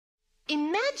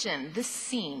Imagine this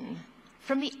scene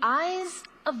from the eyes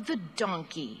of the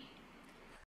donkey.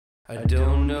 I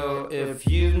don't know if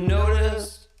you've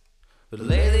noticed, but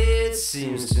lately it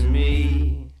seems to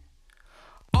me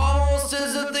almost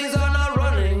as if things are not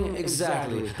running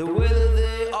exactly the way that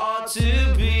they ought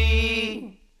to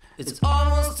be. It's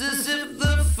almost as if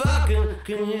the falcon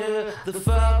can hear the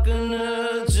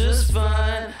falconer just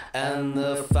fine, and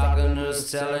the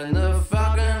falconer's telling the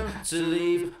falcon to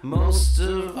leave most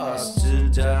of us to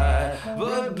die.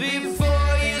 But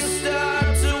before you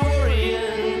start to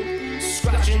worrying,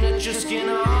 scratching at your skin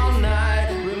all night,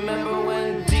 remember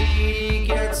when D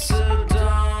gets a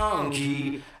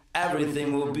donkey,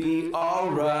 everything will be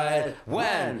alright.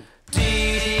 When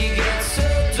D gets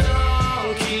a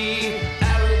donkey,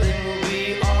 everything will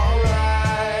be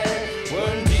alright.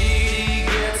 When D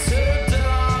gets a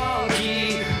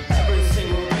donkey, everything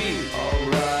will be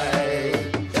alright.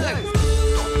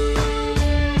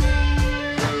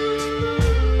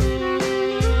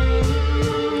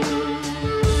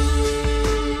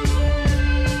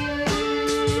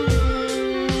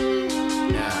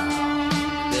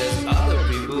 Now, there's other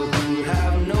people who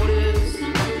have noticed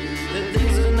that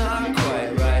things are not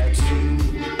quite right too.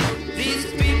 These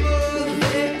people,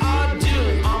 they are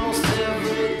doing almost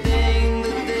everything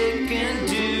that they can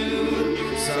do.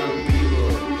 Some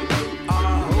people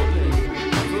are hoping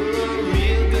for a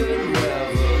real good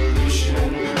revolution.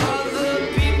 Other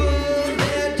people,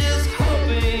 they're just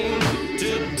hoping to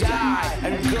die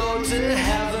and go to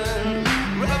heaven.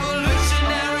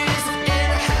 Revolutionaries in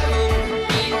heaven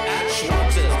eat at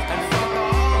Schwartz's and fuck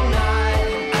all night.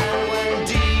 And when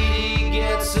D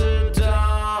gets a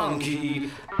donkey,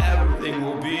 everything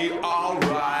will be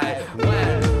alright.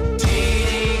 When D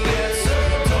gets a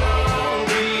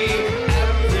donkey,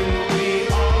 everything will be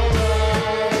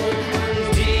alright. When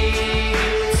D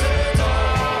gets a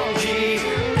donkey,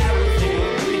 everything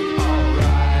will be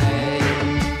alright.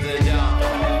 The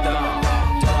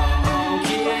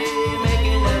donkey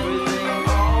making everything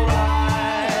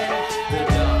alright. The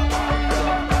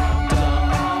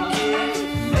donkey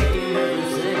making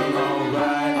everything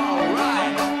alright.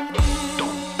 Alright.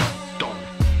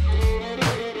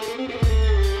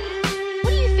 What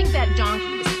do you think that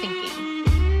donkey was thinking?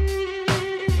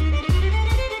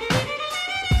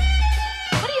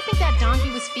 What do you think that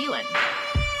donkey was feeling?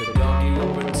 The donkey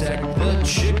will protect the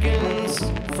chickens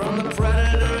from the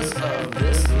predators of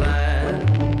this land.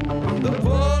 The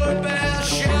polar bears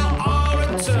shall all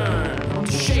return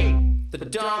to shake the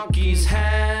donkey's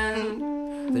hand.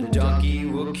 The donkey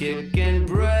will kick and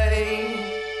bray.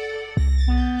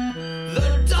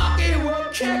 The donkey will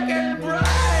kick and bray.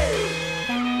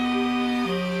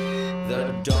 The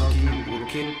donkey will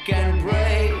kick and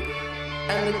bray,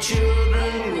 and the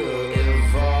children will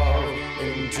evolve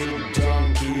into